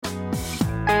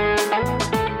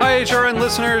HRN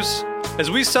listeners.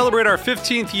 As we celebrate our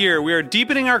 15th year, we are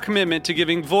deepening our commitment to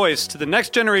giving voice to the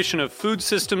next generation of food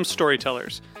systems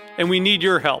storytellers, and we need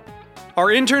your help. Our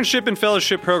internship and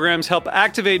fellowship programs help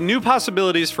activate new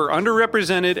possibilities for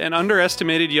underrepresented and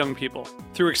underestimated young people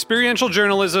through experiential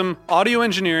journalism, audio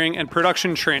engineering, and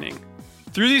production training.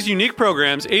 Through these unique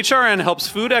programs, HRN helps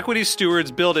food equity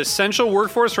stewards build essential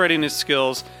workforce readiness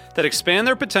skills that expand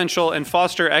their potential and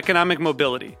foster economic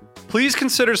mobility. Please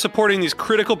consider supporting these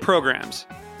critical programs.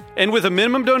 And with a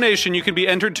minimum donation, you can be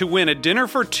entered to win a dinner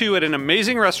for two at an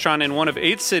amazing restaurant in one of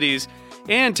 8 cities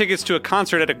and tickets to a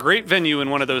concert at a great venue in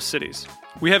one of those cities.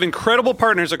 We have incredible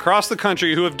partners across the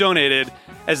country who have donated,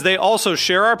 as they also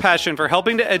share our passion for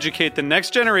helping to educate the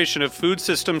next generation of food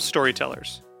systems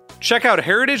storytellers. Check out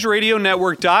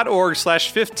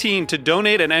heritageradionetwork.org/15 to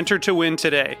donate and enter to win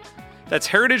today. That's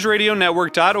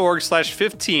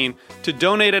heritageradionetwork.org/15 to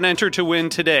donate and enter to win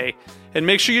today. And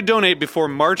make sure you donate before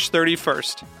March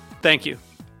 31st. Thank you.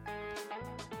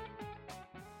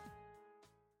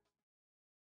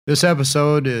 This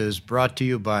episode is brought to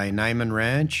you by Nyman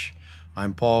Ranch.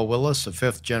 I'm Paul Willis, a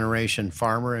fifth-generation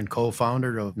farmer and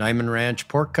co-founder of Nyman Ranch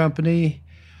Pork Company.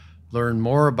 Learn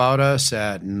more about us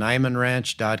at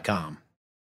nymanranch.com.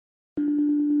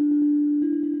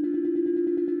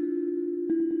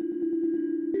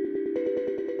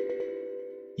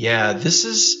 Yeah, this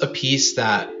is a piece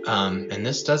that, and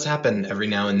this does happen every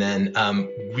now and then,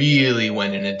 really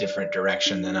went in a different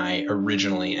direction than I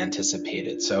originally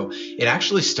anticipated. So it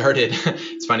actually started,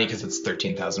 it's funny because it's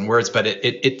 13,000 words, but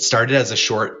it started as a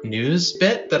short news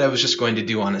bit that I was just going to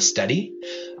do on a study.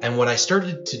 And what I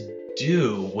started to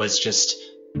do was just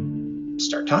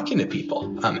start talking to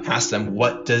people, ask them,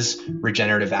 what does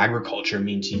regenerative agriculture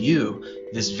mean to you?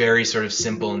 This very sort of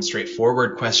simple and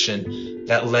straightforward question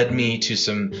that led me to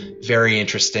some very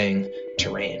interesting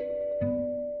terrain.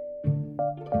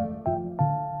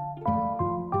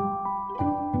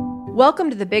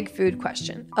 Welcome to The Big Food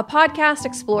Question, a podcast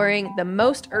exploring the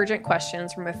most urgent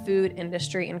questions from a food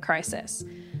industry in crisis.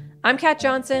 I'm Kat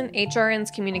Johnson,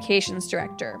 HRN's Communications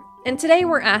Director, and today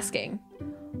we're asking,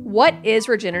 what is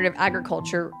regenerative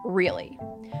agriculture really?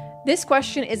 This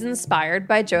question is inspired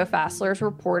by Joe Fassler's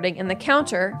reporting in The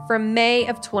Counter from May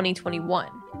of 2021.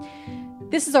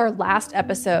 This is our last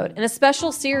episode in a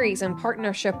special series in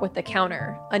partnership with The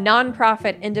Counter, a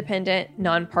nonprofit, independent,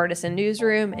 nonpartisan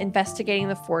newsroom investigating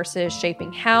the forces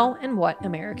shaping how and what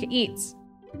America eats.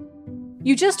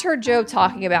 You just heard Joe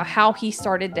talking about how he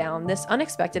started down this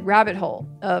unexpected rabbit hole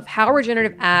of how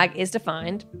regenerative ag is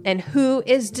defined and who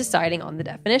is deciding on the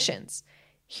definitions.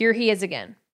 Here he is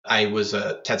again. I was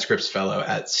a TED Scripps fellow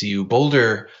at CU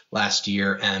Boulder last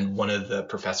year, and one of the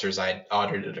professors I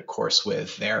audited a course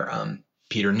with there,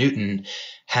 Peter Newton,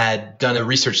 had done a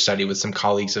research study with some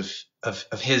colleagues of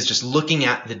his, just looking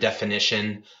at the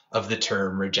definition of the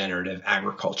term regenerative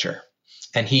agriculture.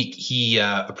 And he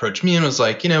approached me and was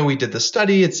like, we did this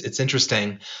study. It's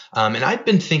interesting. And I'd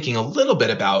been thinking a little bit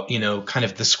about, kind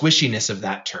of the squishiness of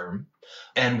that term.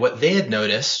 And what they had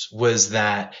noticed was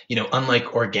that,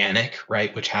 unlike organic,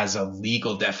 right, which has a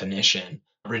legal definition,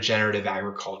 regenerative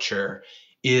agriculture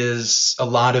is a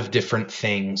lot of different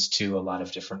things to a lot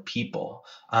of different people.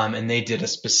 And they did a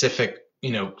specific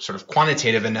sort of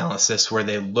quantitative analysis where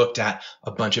they looked at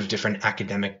a bunch of different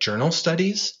academic journal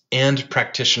studies and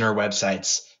practitioner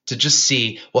websites to just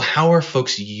see, well, how are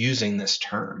folks using this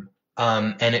term?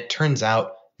 And it turns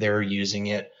out they're using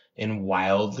it in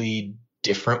wildly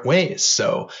different ways.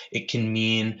 So it can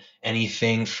mean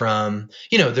anything from,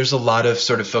 there's a lot of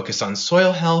sort of focus on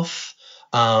soil health,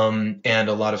 and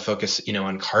a lot of focus,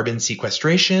 on carbon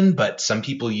sequestration, but some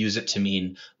people use it to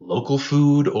mean local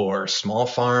food or small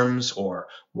farms or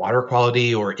water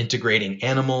quality or integrating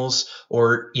animals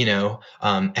or,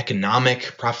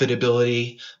 economic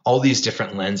profitability. All these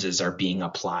different lenses are being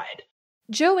applied.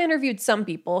 Joe interviewed some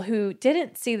people who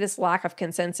didn't see this lack of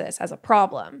consensus as a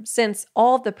problem, since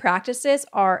all of the practices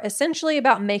are essentially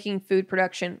about making food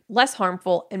production less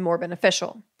harmful and more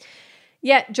beneficial.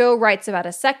 Yet Joe writes about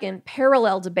a second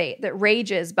parallel debate that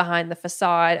rages behind the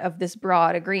facade of this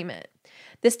broad agreement.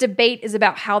 This debate is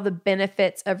about how the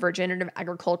benefits of regenerative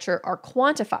agriculture are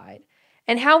quantified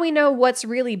and how we know what's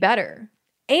really better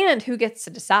and who gets to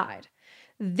decide.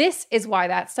 This is why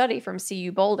that study from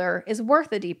CU Boulder is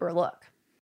worth a deeper look.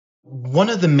 One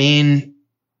of the main,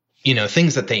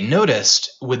 things that they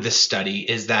noticed with this study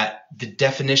is that the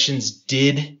definitions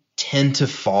did tend to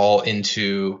fall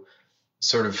into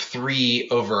sort of 3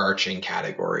 overarching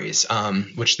categories,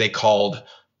 which they called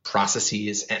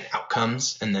processes and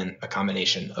outcomes, and then a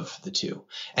combination of the two.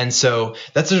 And so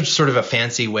that's sort of a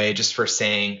fancy way just for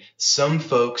saying some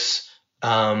folks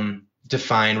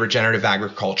define regenerative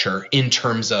agriculture in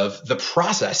terms of the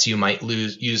process you might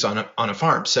use on a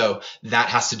farm. So that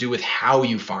has to do with how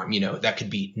you farm. That could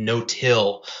be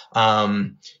no-till,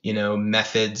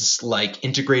 methods like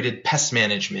integrated pest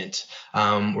management,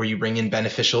 where you bring in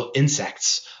beneficial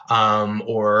insects,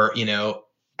 or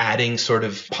adding sort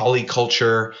of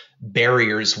polyculture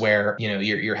barriers where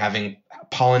you're having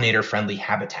pollinator-friendly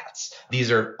habitats.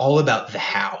 These are all about the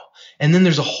how. And then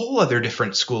there's a whole other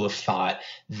different school of thought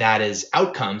that is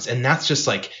outcomes. And that's just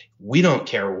like, we don't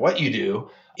care what you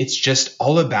do. It's just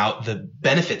all about the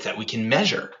benefits that we can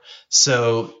measure.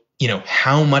 So,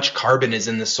 how much carbon is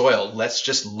in the soil? Let's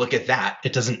just look at that.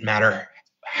 It doesn't matter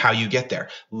how you get there.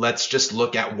 Let's just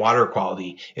look at water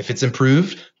quality. If it's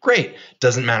improved, great.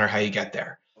 Doesn't matter how you get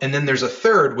there. And then there's a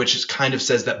third, which is kind of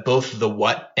says that both the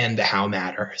what and the how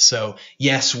matter. So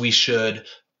yes, we should,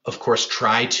 of course,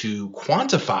 try to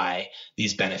quantify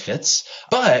these benefits,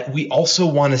 but we also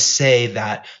want to say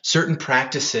that certain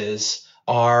practices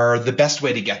are the best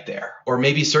way to get there, or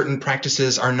maybe certain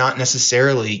practices are not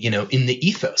necessarily, in the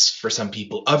ethos for some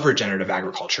people of regenerative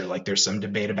agriculture. Like there's some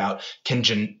debate about can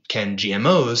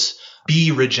GMOs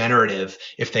be regenerative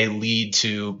if they lead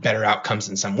to better outcomes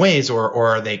in some ways, or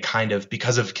are they kind of,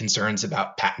 because of concerns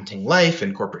about patenting life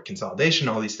and corporate consolidation,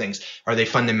 all these things, are they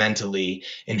fundamentally,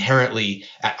 inherently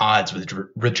at odds with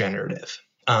regenerative?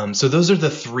 So those are the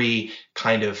three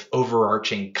kind of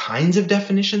overarching kinds of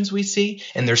definitions we see.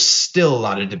 And there's still a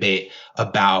lot of debate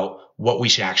about what we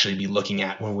should actually be looking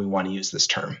at when we want to use this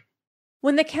term.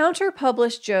 When The Counter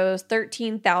published Joe's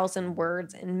 13,000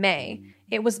 words in May,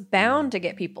 it was bound to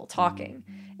get people talking,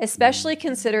 especially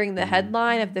considering the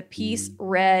headline of the piece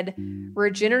read,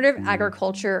 "Regenerative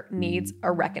Agriculture Needs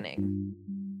a Reckoning."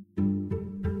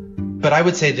 But I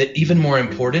would say that even more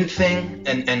important thing,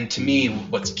 and to me,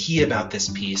 what's key about this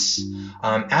piece,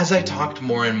 as I talked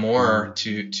more and more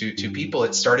to people,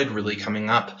 it started really coming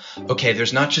up. Okay,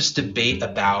 there's not just debate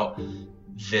about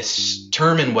this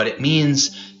term and what it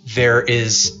means. There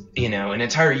is, an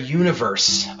entire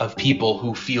universe of people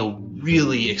who feel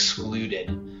really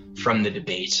excluded from the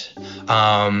debate.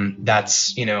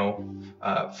 That's,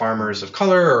 farmers of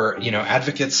color, or,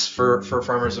 advocates for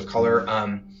farmers of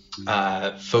color,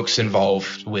 folks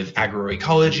involved with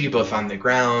agroecology, both on the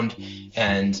ground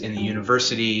and in the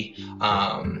university,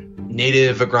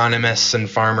 native agronomists and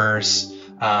farmers,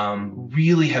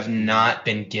 really have not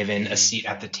been given a seat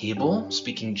at the table,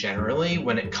 speaking generally,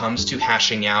 when it comes to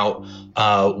hashing out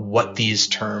what these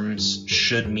terms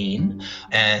should mean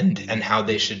and how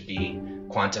they should be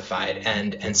quantified.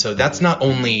 And so that's not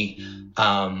only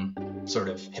sort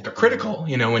of hypocritical,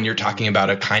 when you're talking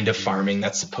about a kind of farming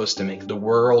that's supposed to make the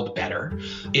world better.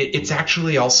 It's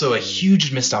actually also a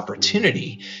huge missed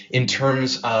opportunity in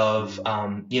terms of,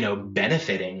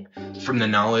 benefiting from the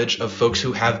knowledge of folks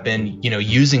who have been,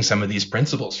 using some of these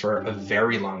principles for a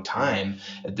very long time.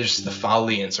 There's the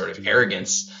folly and sort of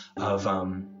arrogance of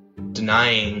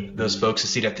denying those folks a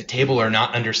seat at the table, or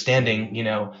not understanding,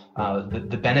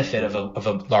 the benefit of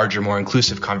a larger, more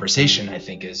inclusive conversation, I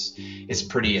think is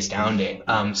pretty astounding.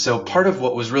 So part of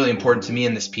what was really important to me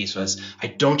in this piece was, I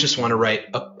don't just want to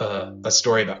write a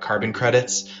story about carbon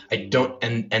credits. I don't,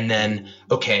 and then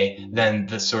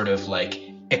the sort of like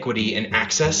equity and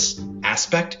access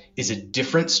aspect is a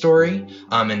different story,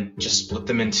 and just split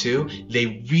them in two.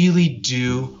 They really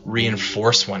do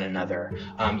reinforce one another.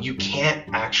 You can't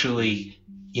actually,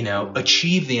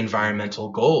 achieve the environmental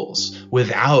goals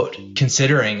without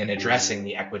considering and addressing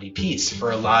the equity piece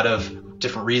for a lot of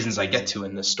different reasons I get to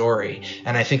in the story.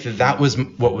 And I think that was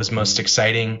what was most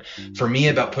exciting for me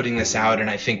about putting this out. And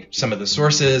I think some of the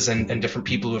sources and different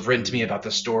people who have written to me about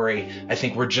the story, I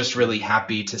think we're just really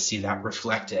happy to see that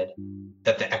reflected,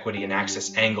 that the equity and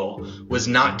access angle was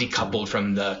not decoupled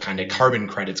from the kind of carbon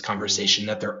credits conversation,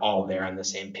 that they're all there on the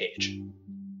same page.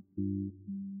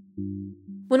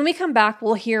 When we come back,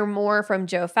 we'll hear more from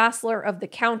Joe Fassler of The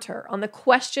Counter on the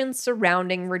questions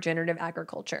surrounding regenerative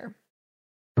agriculture.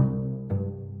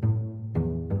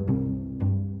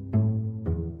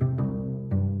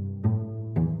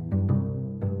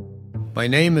 My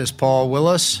name is Paul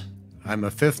Willis. I'm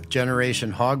a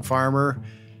fifth-generation hog farmer,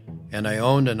 and I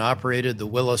owned and operated the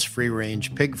Willis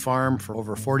free-range pig farm for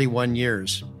over 41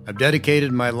 years. I've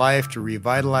dedicated my life to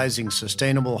revitalizing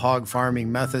sustainable hog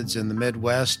farming methods in the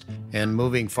Midwest and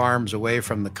moving farms away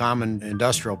from the common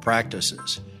industrial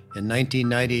practices. In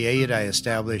 1998, I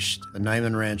established the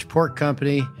Niman Ranch Pork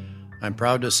Company. I'm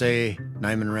proud to say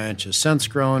Niman Ranch has since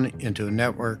grown into a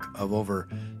network of over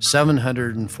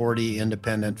 740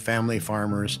 independent family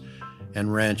farmers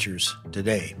and ranchers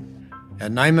today.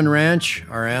 At Niman Ranch,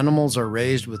 our animals are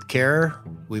raised with care.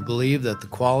 We believe that the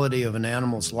quality of an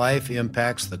animal's life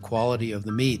impacts the quality of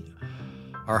the meat.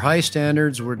 Our high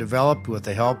standards were developed with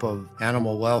the help of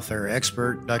animal welfare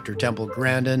expert Dr. Temple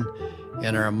Grandin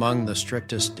and are among the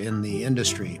strictest in the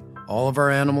industry. All of our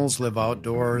animals live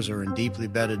outdoors or in deeply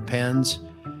bedded pens,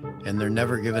 and they're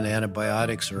never given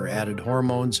antibiotics or added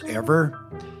hormones ever,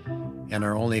 and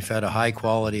are only fed a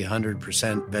high-quality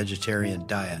 100% vegetarian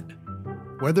diet.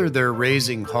 Whether they're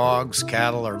raising hogs,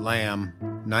 cattle, or lamb,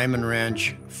 Nyman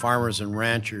Ranch farmers and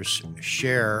ranchers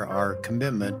share our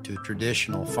commitment to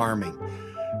traditional farming,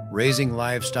 raising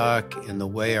livestock in the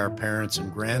way our parents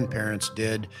and grandparents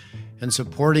did, and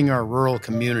supporting our rural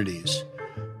communities.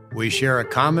 We share a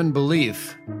common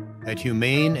belief that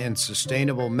humane and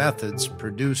sustainable methods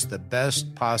produce the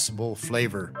best possible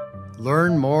flavor.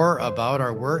 Learn more about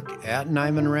our work at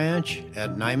Nyman Ranch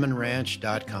at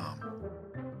nymanranch.com.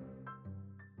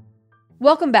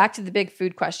 Welcome back to the Big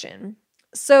Food Question.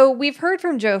 So we've heard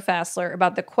from Joe Fassler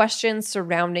about the questions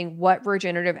surrounding what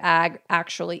regenerative ag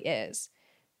actually is.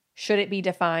 Should it be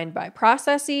defined by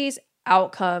processes,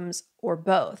 outcomes, or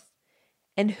both?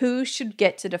 And who should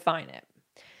get to define it?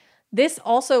 This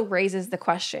also raises the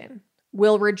question,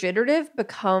 will regenerative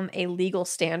become a legal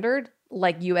standard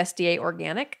like USDA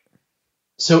organic?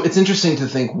 So it's interesting to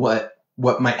think what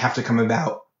might have to come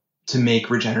about to make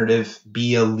regenerative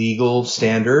be a legal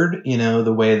standard,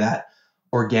 the way that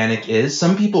organic is.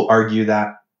 Some people argue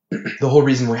that the whole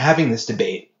reason we're having this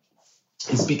debate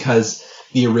is because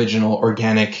the original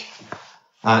organic,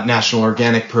 National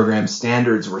Organic Program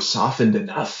standards were softened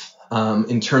enough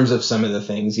in terms of some of the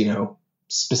things,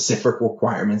 specific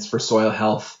requirements for soil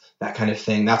health, that kind of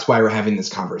thing. That's why we're having this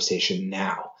conversation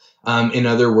now. In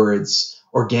other words,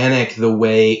 organic, the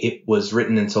way it was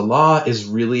written into law, is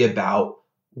really about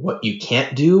what you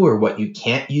can't do or what you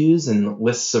can't use and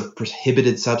lists of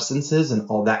prohibited substances and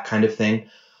all that kind of thing.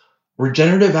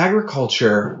 Regenerative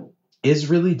agriculture is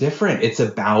really different. It's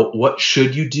about what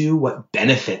should you do, what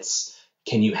benefits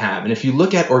can you have. And if you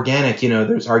look at organic,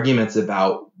 there's arguments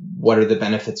about what are the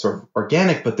benefits of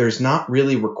organic, but there's not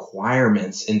really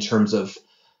requirements in terms of,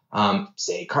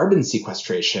 say, carbon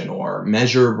sequestration or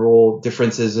measurable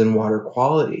differences in water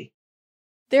quality.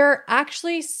 There are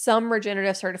actually some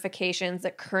regenerative certifications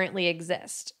that currently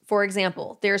exist. For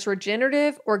example, there's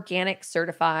Regenerative Organic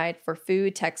Certified for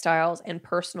food, textiles, and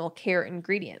personal care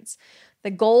ingredients.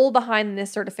 The goal behind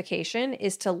this certification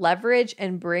is to leverage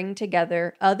and bring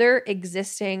together other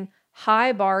existing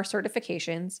high bar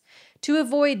certifications to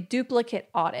avoid duplicate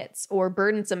audits or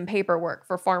burdensome paperwork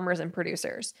for farmers and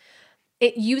producers.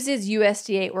 It uses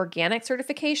USDA organic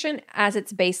certification as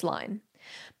its baseline.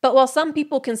 But while some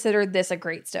people consider this a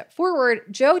great step forward,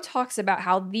 Joe talks about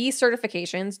how these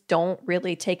certifications don't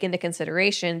really take into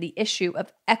consideration the issue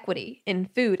of equity in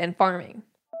food and farming.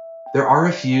 There are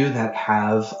a few that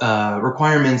have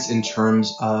requirements in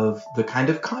terms of the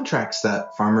kind of contracts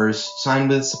that farmers sign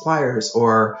with suppliers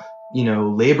or,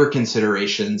 labor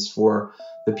considerations for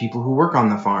the people who work on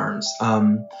the farms.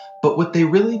 But what they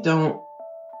really don't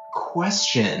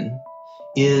question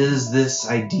is this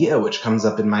idea, which comes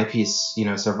up in my piece,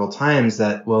 several times,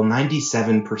 that,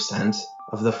 97%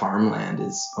 of the farmland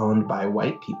is owned by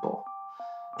white people.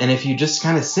 And if you just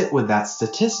kind of sit with that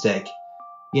statistic,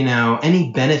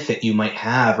 any benefit you might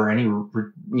have or any,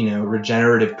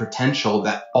 regenerative potential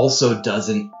that also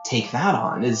doesn't take that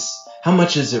on is how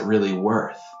much is it really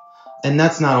worth? And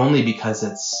that's not only because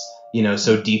it's,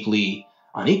 so deeply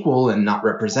unequal and not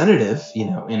representative,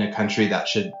 in a country that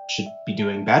should be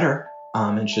doing better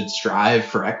and should strive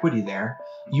for equity there.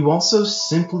 You also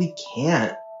simply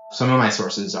can't, some of my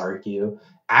sources argue,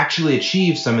 actually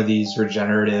achieve some of these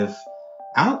regenerative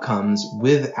outcomes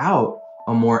without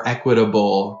a more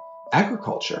equitable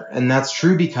agriculture. And that's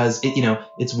true because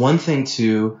it's one thing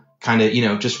to kind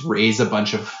of, just raise a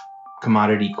bunch of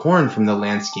commodity corn from the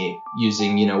landscape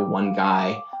using, one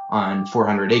guy on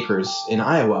 400 acres in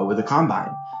Iowa with a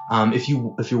combine. If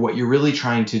you're what you're really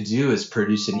trying to do is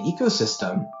produce an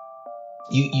ecosystem,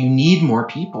 you need more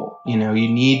people. You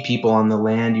need people on the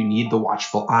land, you need the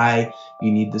watchful eye, you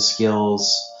need the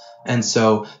skills. And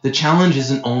so the challenge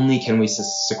isn't only can we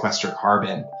sequester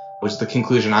carbon, was the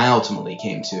conclusion I ultimately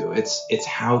came to. It's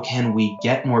how can we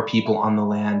get more people on the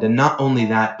land, and not only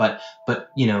that, but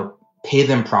pay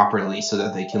them properly so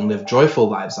that they can live joyful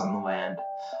lives on the land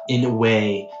in a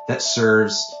way that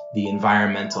serves the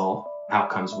environmental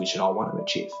outcomes we should all want to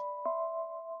achieve.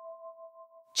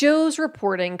 Joe's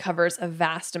reporting covers a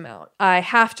vast amount. I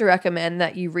have to recommend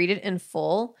that you read it in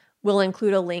full. We'll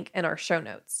include a link in our show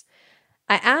notes.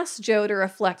 I asked Joe to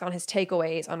reflect on his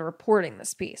takeaways on reporting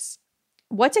this piece.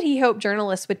 What did he hope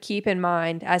journalists would keep in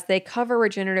mind as they cover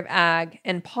regenerative ag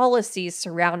and policies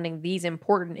surrounding these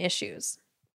important issues?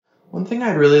 One thing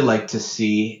I'd really like to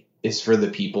see is for the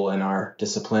people in our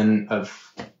discipline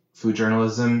of food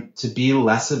journalism to be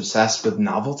less obsessed with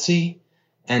novelty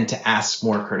and to ask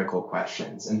more critical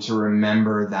questions, and to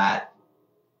remember that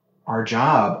our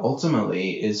job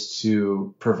ultimately is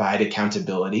to provide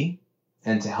accountability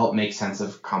and to help make sense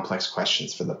of complex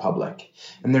questions for the public.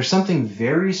 And there's something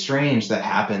very strange that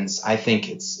happens. I think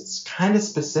it's kind of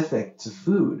specific to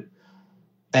food.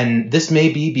 And this may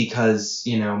be because,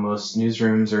 most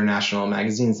newsrooms or national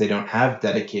magazines, they don't have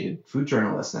dedicated food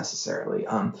journalists necessarily.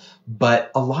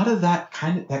 But a lot of that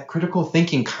critical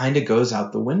thinking kind of goes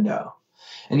out the window.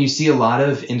 And you see a lot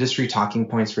of industry talking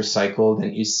points recycled,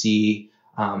 and you see,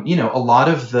 a lot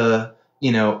of the,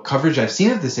 coverage I've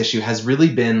seen of this issue has really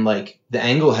been like, the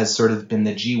angle has sort of been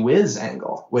the gee whiz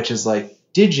angle, which is like,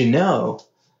 did you know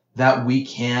that we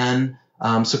can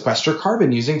sequester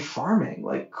carbon using farming?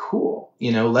 Like, cool,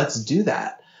 let's do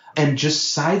that. And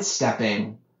just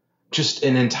sidestepping just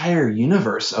an entire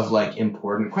universe of like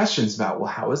important questions about,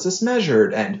 well, how is this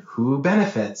measured and who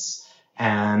benefits?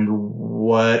 And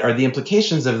what are the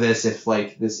implications of this if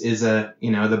like this is the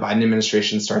Biden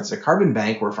administration starts a carbon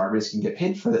bank where farmers can get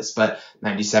paid for this, but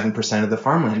 97% of the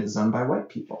farmland is owned by white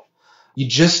people. You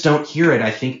just don't hear it, I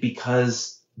think,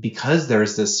 because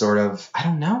there's this sort of,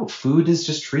 food is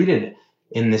just treated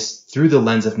through the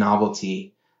lens of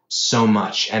novelty so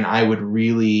much. And I would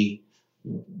really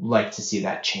like to see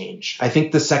that change. I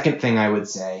think the second thing I would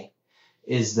say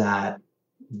is that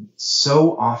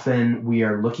so often we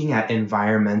are looking at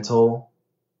environmental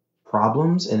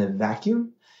problems in a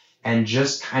vacuum and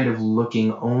just kind of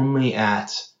looking only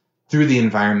through the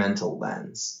environmental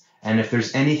lens. And if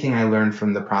there's anything I learned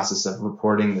from the process of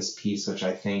reporting this piece, which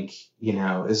I think,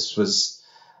 this was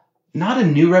not a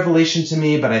new revelation to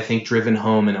me, but I think driven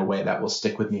home in a way that will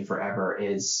stick with me forever,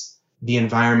 is the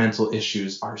environmental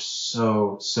issues are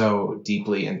so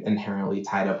deeply and inherently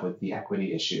tied up with the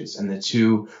equity issues, and the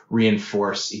two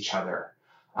reinforce each other.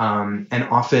 And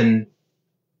often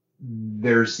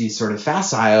there's these sort of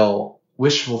facile,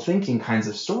 wishful thinking kinds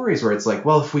of stories where it's like,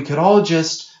 well, if we could all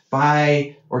just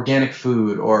buy organic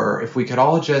food, or if we could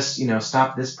all just,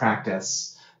 stop this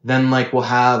practice, then like we'll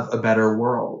have a better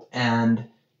world. And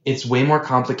it's way more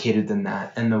complicated than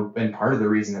that. And part of the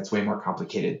reason it's way more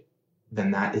complicated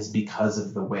than that is because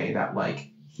of the way that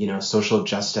social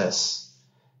justice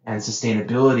and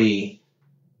sustainability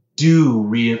do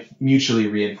mutually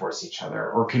reinforce each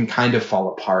other, or can kind of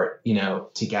fall apart,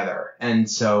 together. And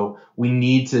so we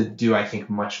need to do, I think,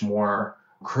 much more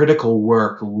critical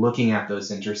work looking at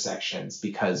those intersections,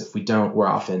 because if we don't, we're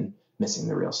often missing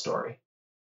the real story.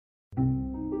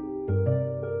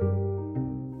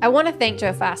 I want to thank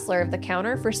Joe Fassler of The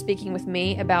Counter for speaking with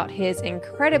me about his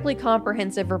incredibly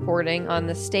comprehensive reporting on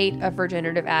the state of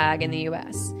regenerative ag in the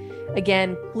U.S.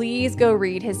 Again, please go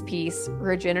read his piece,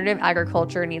 Regenerative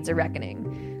Agriculture Needs a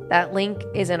Reckoning. That link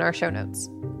is in our show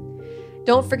notes.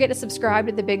 Don't forget to subscribe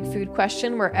to The Big Food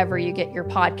Question wherever you get your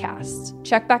podcasts.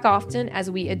 Check back often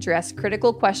as we address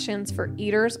critical questions for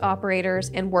eaters, operators,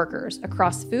 and workers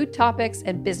across food topics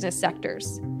and business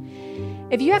sectors.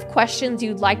 If you have questions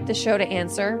you'd like the show to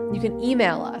answer, you can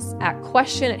email us at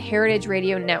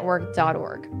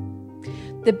question@heritageradionetwork.org.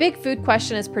 The Big Food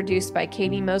Question is produced by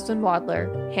Katie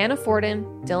Mosman-Wadler, Hannah Forden,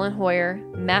 Dylan Hoyer,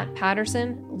 Matt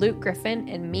Patterson, Luke Griffin,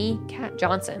 and me, Kat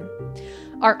Johnson.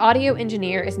 Our audio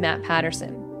engineer is Matt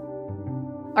Patterson.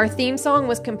 Our theme song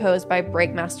was composed by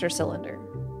Breakmaster Cylinder.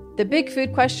 The Big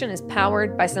Food Question is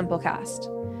powered by Simplecast.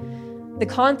 The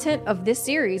content of this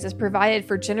series is provided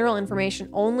for general information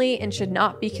only and should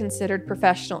not be considered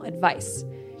professional advice.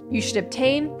 You should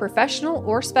obtain professional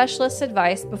or specialist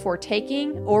advice before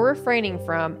taking or refraining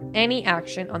from any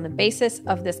action on the basis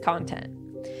of this content.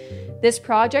 This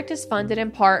project is funded in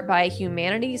part by a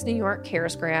Humanities New York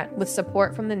CARES grant with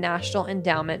support from the National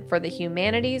Endowment for the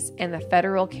Humanities and the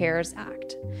Federal CARES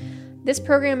Act. This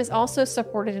program is also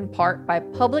supported in part by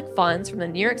public funds from the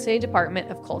New York City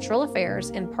Department of Cultural Affairs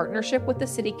in partnership with the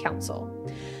City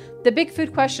Council. The Big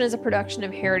Food Question is a production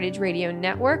of Heritage Radio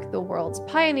Network, the world's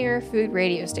pioneer food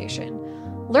radio station.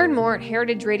 Learn more at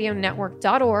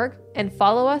heritageradionetwork.org and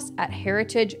follow us at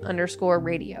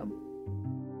heritage_radio.